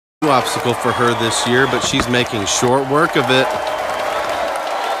obstacle for her this year, but she's making short work of it.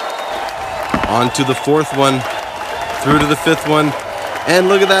 On to the fourth one, through to the fifth one, and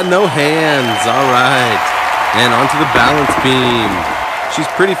look at that, no hands. All right, and onto the balance beam. She's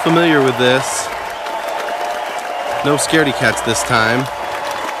pretty familiar with this. No scaredy cats this time.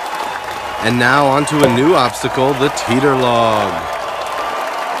 And now onto a new obstacle, the teeter log.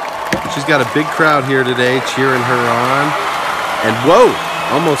 She's got a big crowd here today cheering her on. And whoa!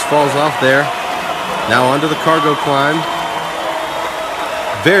 Almost falls off there. Now onto the cargo climb.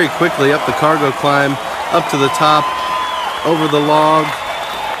 Very quickly up the cargo climb, up to the top, over the log,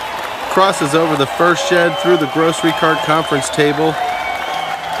 crosses over the first shed, through the grocery cart conference table.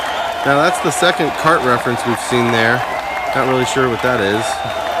 Now that's the second cart reference we've seen there. Not really sure what that is.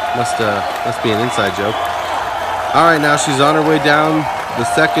 Must be an inside joke. All right, now she's on her way down the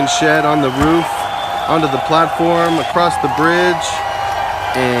second shed, on the roof, onto the platform, across the bridge,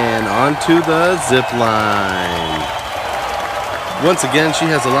 and onto the zip line. Once again, she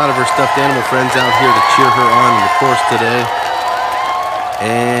has a lot of her stuffed animal friends out here to cheer her on in the course today.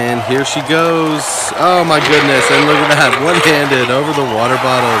 And here she goes. Oh my goodness, and look at that, one-handed over the water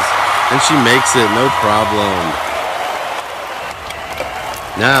bottles. And she makes it, no problem.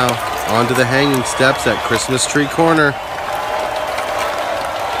 Now, onto the hanging steps at Christmas Tree Corner.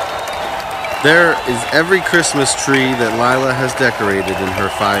 There is every Christmas tree that Lila has decorated in her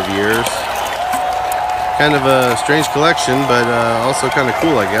 5 years. Kind of a strange collection, but also kind of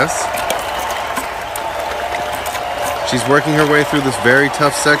cool, I guess. She's working her way through this very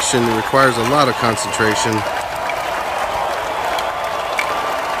tough section. It requires a lot of concentration.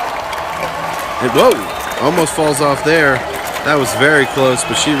 And whoa! Almost falls off there. That was very close,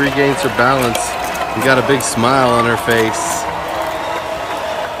 but she regains her balance and got a big smile on her face.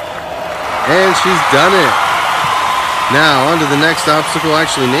 And she's done it. Now, on to the next obstacle,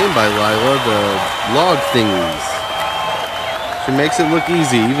 actually named by Lila, the log thingies. She makes it look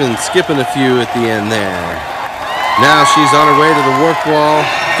easy, even skipping a few at the end there. Now she's on her way to the warp wall,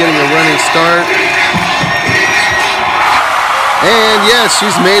 getting a running start. And yes,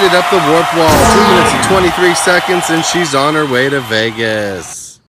 she's made it up the warp wall. 2 minutes and 23 seconds, and she's on her way to Vegas.